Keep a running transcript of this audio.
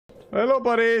Hello,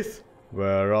 buddies.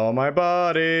 Where are my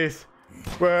buddies?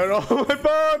 Where are my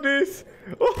buddies?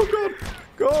 Oh god,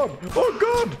 god, oh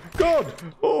god, god,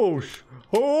 oh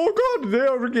god, they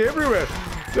are really everywhere.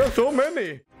 There are so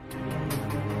many.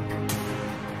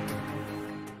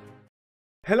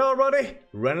 Hello everybody,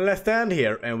 LastStand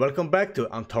here, and welcome back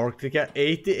to Antarctica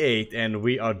 88, and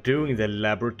we are doing the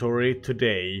laboratory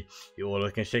today. You all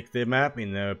can check the map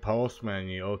in the pause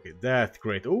menu. Okay, that's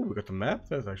great. Oh, we got a map.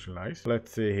 That's actually nice.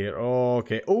 Let's see here.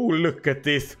 Okay. Oh, look at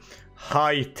this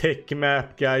high-tech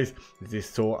map, guys. This is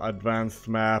so advanced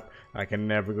map. I can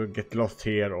never get lost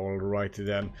here. All right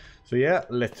then. So yeah,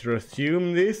 let's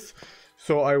resume this.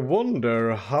 So I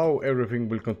wonder how everything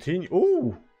will continue.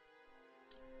 Oh!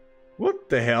 What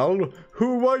the hell?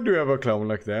 Why do you have a clown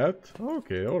like that?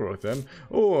 Okay, alright then.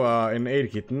 Oh, an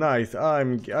aid kit. Nice. I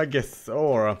guess,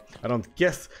 or I don't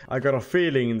guess. I got a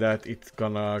feeling that it's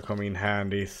gonna come in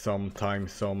handy sometime,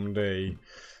 someday.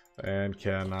 And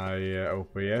can I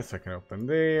open? Yes, I can open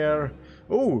there.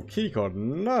 Oh, keycard.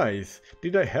 Nice.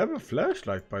 Did I have a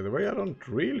flashlight, by the way? I don't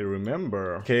really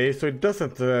remember. Okay, so it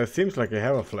doesn't seems like I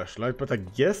have a flashlight, but I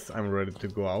guess I'm ready to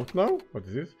go out now. What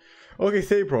is this? Okay,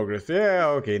 save progress. Yeah,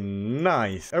 okay,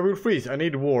 nice. I will freeze. I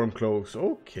need warm clothes.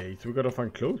 Okay, so we gotta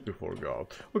find clothes before we go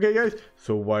out. Okay, guys,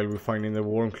 so while we're finding the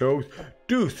warm clothes,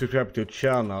 do subscribe to the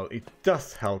channel. It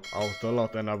does help out a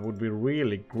lot, and I would be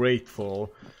really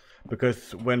grateful.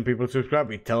 Because when people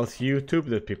subscribe, it tells YouTube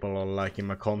that people are liking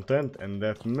my content, and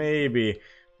that maybe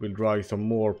will drive some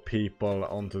more people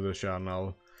onto the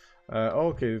channel.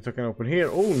 Okay, so I can open here.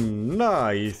 Oh,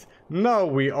 nice. Now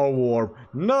we are warm.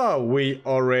 Now we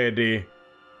are ready.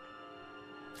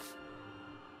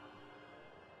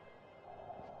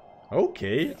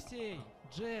 Okay.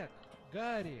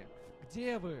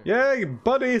 Yeah,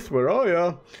 buddies, where are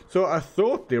ya? So I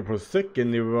thought there for a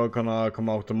second they were gonna come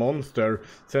out a monster,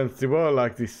 since they were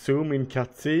like this zoom-in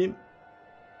cutscene.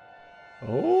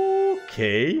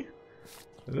 Okay.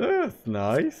 That's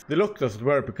nice. The lock doesn't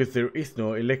work because there is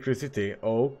no electricity.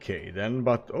 Okay then,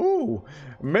 but oh,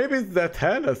 maybe that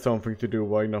hand has something to do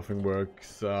why nothing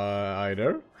works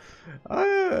either.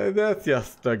 That's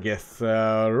just a guess,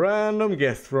 random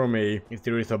guess from me. If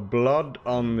there is a blood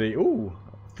on the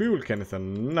fuel canister,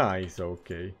 nice.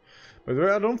 Okay, but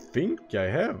I don't think I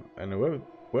have any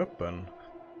weapon.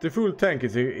 The fuel tank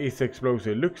is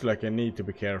explosive. Looks like I need to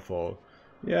be careful.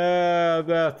 Yeah,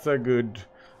 that's a good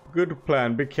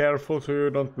plan. Be careful so you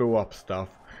don't blow up stuff.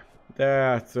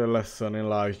 That's a lesson in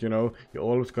life, you know. You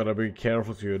always gotta be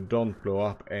careful so you don't blow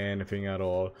up anything at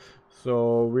all.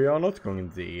 So we are not going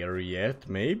there yet.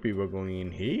 Maybe we're going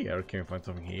in here. Can we find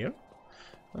something here?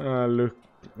 Look,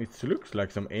 it looks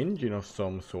like some engine of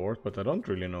some sort, but I don't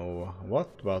really know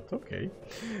what. But okay,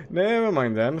 never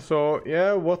mind then. So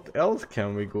yeah, what else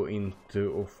can we go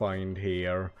into or find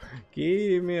here?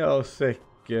 Give me a sec.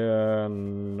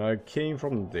 I came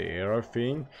from there, I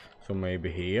think. So maybe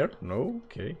here? No?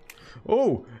 Okay.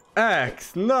 Oh!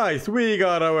 Axe! Nice! We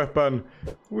got a weapon!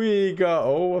 We got...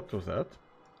 Oh, what was that?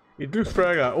 It looks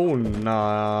fragile. Oh,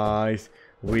 nice!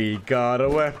 We got a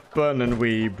weapon and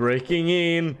we breaking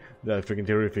in. That's freaking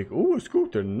terrific. Oh, a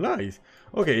scooter. Nice!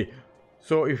 Okay.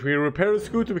 So if we repair a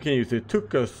scooter, we can use it.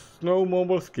 Took a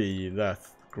snowmobile ski. That's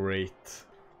great.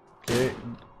 Okay.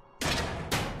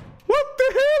 What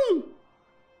the hell?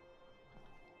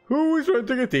 Who is trying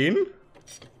to get in?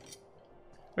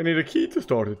 I need a key to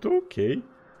start it. Okay.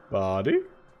 Buddy.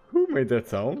 Who made that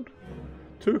sound?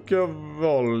 Took a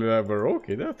vol lever.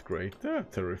 Okay, that's great.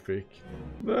 That's terrific.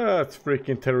 That's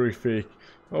freaking terrific.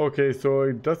 Okay, so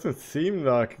it doesn't seem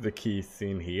like the key's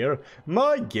in here.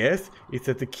 My guess is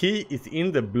that the key is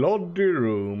in the bloody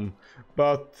room.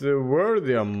 But were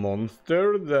there a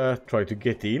monster that tried to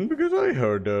get in? Because I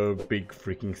heard a big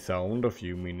freaking sound a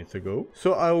few minutes ago.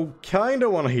 So I kinda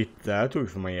wanna hit that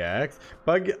with my axe.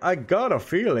 But I got a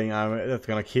feeling that's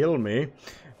gonna kill me.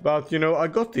 But you know, I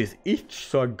got this itch,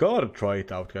 so I gotta try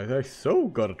it out, guys. I so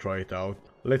gotta try it out.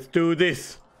 Let's do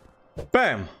this.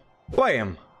 Bam!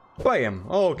 Bam! Bam!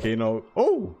 Okay, no.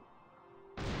 Oh!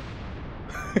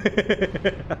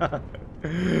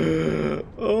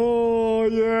 Oh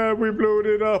yeah, we blew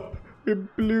it up. We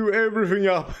blew everything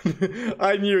up.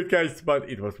 I knew it, guys, but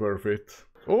it was worth it.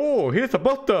 Oh, here's a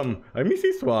bottom. I missed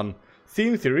this one.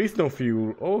 Seems there is no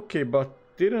fuel. Okay, but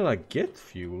didn't I get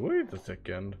fuel? Wait a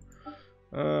second.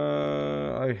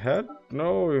 I had...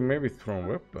 No, maybe it's from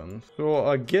weapons. So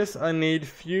I guess I need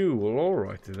fuel.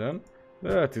 Alright then.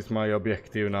 That is my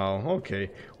objective now. Okay.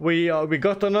 We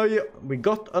got an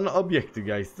objective,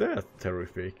 guys. That's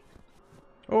terrific.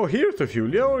 Oh, here's the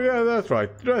fuel. Oh yeah, that's right.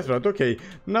 That's right. Okay.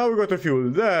 Now we got the fuel.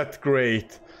 That's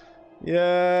great.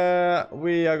 Yeah,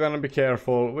 we are gonna be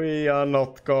careful. We are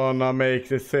not gonna make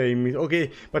the same.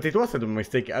 Okay, but it wasn't a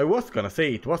mistake. I was gonna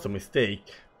say it was a mistake.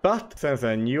 But since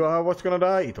I knew I was gonna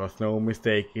die, it was no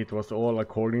mistake. It was all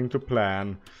according to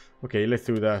plan. Okay, let's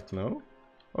do that now.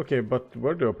 Okay, but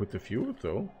where do I put the fuel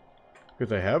though?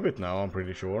 Because I have it now, I'm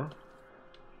pretty sure.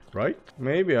 Right?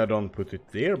 Maybe I don't put it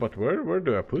there, but where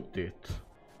do I put it?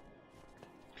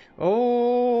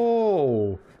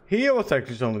 Oh! Here was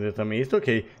actually something that I missed.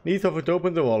 Okay, need something to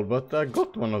open the wall, but I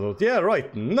got one of those. Yeah,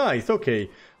 right, nice, okay.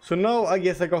 So now I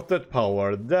guess I got that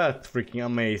power. That's freaking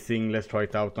amazing. Let's try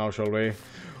it out now, shall we?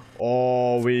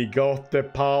 Oh, we got the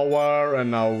power,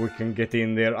 and now we can get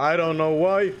in there. I don't know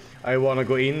why I want to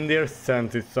go in there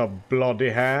since it's a bloody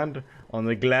hand on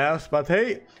the glass, but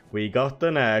hey, we got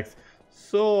an axe.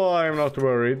 So I'm not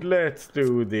worried. Let's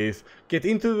do this. Get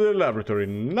into the laboratory.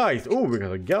 Nice. Oh, we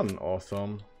got a gun.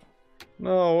 Awesome.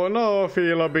 Now I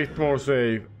feel a bit more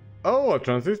safe. Oh, a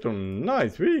transistor.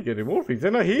 Nice. We get more things.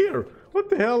 And I hear. What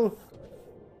the hell?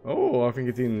 Oh, I think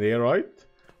it's in there, right?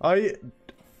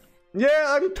 Yeah,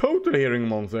 I'm totally hearing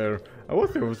monster. I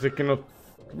was thinking of...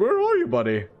 Where are you,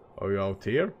 buddy? Are you out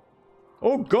here?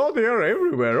 Oh god, they are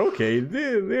everywhere. Okay,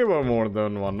 they were more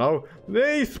than one now.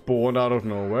 They spawned out of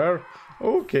nowhere.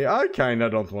 Okay, I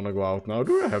kinda don't want to go out now.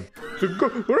 Do I have to go?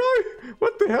 Where are you?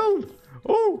 What the hell?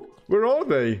 Oh, where are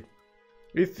they?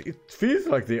 It feels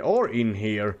like they are in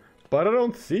here, but I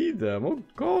don't see them. Oh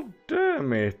god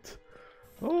damn it.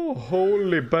 Oh,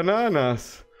 holy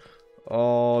bananas.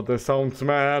 Oh, the sounds,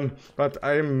 man. But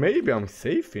maybe I'm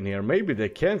safe in here. Maybe they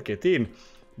can't get in.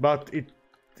 But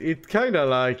it kind of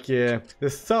like the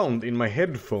sound in my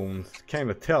headphones kind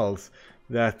of tells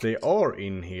that they are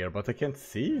in here, but I can't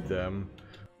see them.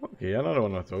 Okay, another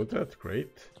one of those. That's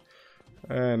great.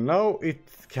 And now it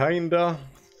kind of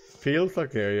feels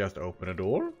like they just opened a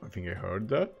door. I think I heard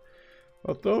that.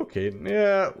 But okay,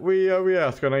 yeah, we are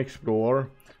just gonna explore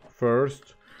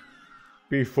first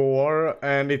before,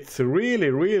 and it's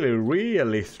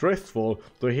really stressful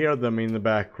to hear them in the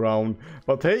background.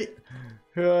 But hey,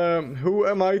 who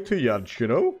am I to judge, you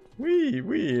know?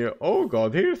 Oh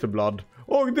god, here's the blood.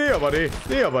 Oh, there, buddy.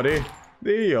 There, buddy.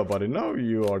 Now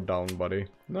you are down, buddy.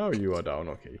 Now you are down.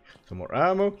 Okay, some more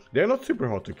ammo. They're not super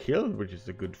hard to kill, which is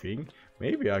a good thing.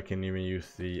 Maybe I can even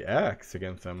use the axe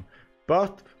against them.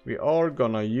 But we are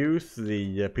gonna use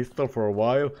the pistol for a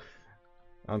while.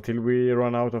 Until we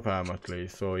run out of ammo at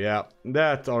least. So yeah,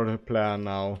 that's our plan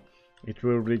now. It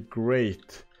will be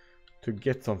great to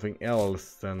get something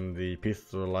else than the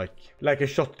pistol, like a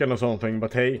shotgun or something.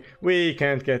 But hey, we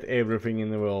can't get everything in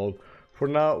the world. For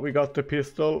now, we got the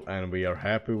pistol and we are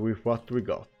happy with what we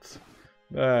got.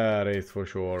 That is for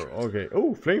sure. Okay.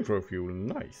 Oh, flamethrower fuel.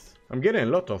 Nice. I'm getting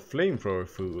a lot of flamethrower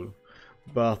fuel.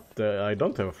 But I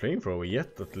don't have a flamethrower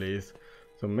yet, at least.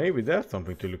 So maybe that's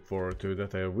something to look forward to,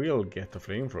 that I will get a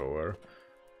flamethrower.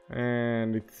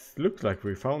 And it looks like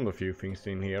we found a few things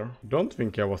in here. Don't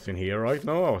think I was in here right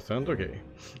now. I wasn't. Okay.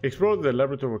 Explore the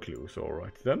laboratory clues.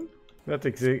 Alright then. That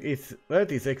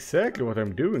is exactly what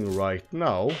I'm doing right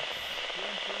now.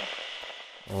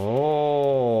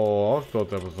 Oh, I thought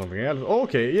that was something else.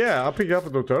 Okay, yeah, I picked up a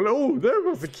doctor. Oh, there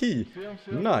was the key.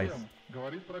 Nice.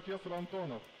 Говорит профессор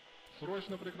Антонов.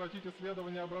 Срочно прекратить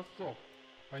исследование образцов.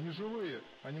 Они живые,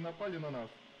 они напали на нас.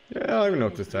 Yeah, I've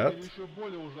noticed that. Еще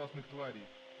более ужасных тварей.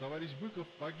 Товарищ Быков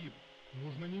погиб.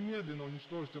 Нужно немедленно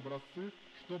уничтожить образцы,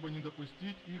 чтобы не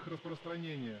допустить их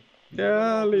распространения.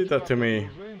 Yeah, leave that to me.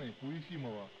 У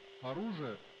Ефимова.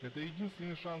 Оружие – это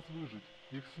единственный шанс выжить.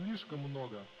 Их слишком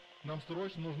много. Нам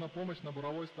срочно нужна помощь на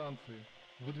буровой станции.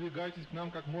 Выдвигайтесь к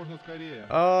нам как можно скорее.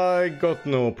 I got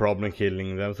no problem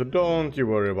killing them, so don't you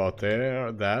worry about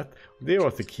that. There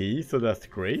was the key, so that's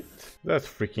great. That's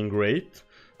freaking great.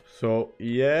 So,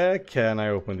 yeah, can I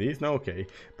open these? No, okay.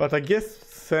 But I guess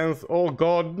since... Oh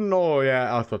god, no,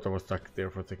 yeah, I thought I was stuck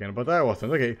there for a second, but I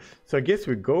wasn't. Okay, so I guess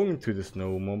we're going to the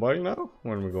snowmobile now,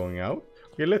 when we're going out.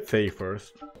 Okay, let's save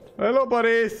first. Hello,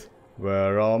 buddies!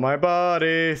 Where are my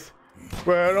buddies?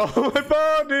 Where are my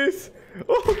buddies?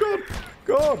 Oh god!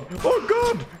 God! Oh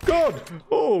god! God!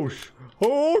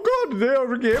 Oh god! They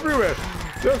are everywhere!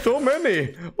 There are so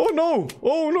many! Oh no!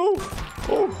 Oh no!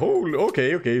 Oh holy!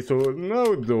 Okay, so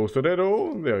now those are there.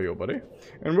 Oh, there you are, buddy.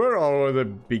 And where are the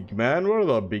big man? Where are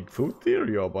the big foot? There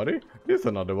you are, buddy. There's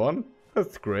another one.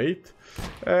 That's great.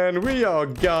 And we are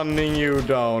gunning you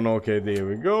down. Okay, there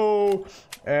we go.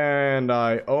 And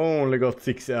I only got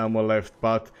 6 ammo left,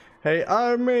 but hey,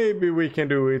 maybe we can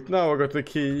do it. Now I got the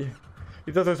key.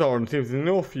 It doesn't seems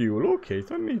no fuel. Okay,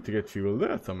 so I need to get fuel.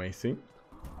 That's amazing.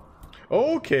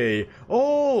 Okay.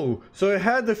 Oh, so I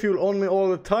had the fuel on me all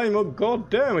the time. Oh, god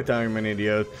damn it, I'm an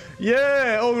idiot.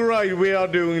 Yeah, alright, we are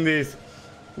doing this.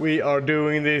 We are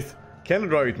doing this. Can I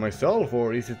drive it myself,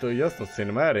 or is it just a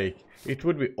cinematic? It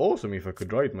would be awesome if I could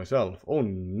drive it myself. Oh,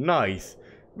 nice.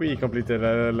 We completed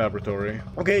a laboratory.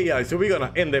 Okay guys, so we're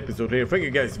gonna end the episode here. Thank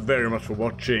you guys very much for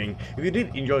watching. If you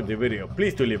did enjoy the video,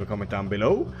 please do leave a comment down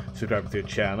below. Subscribe to the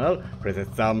channel, press a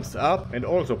thumbs up, and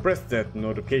also press that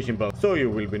notification bell so you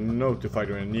will be notified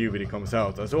when a new video comes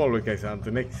out. As always guys,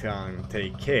 until next time,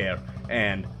 take care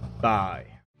and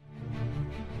bye.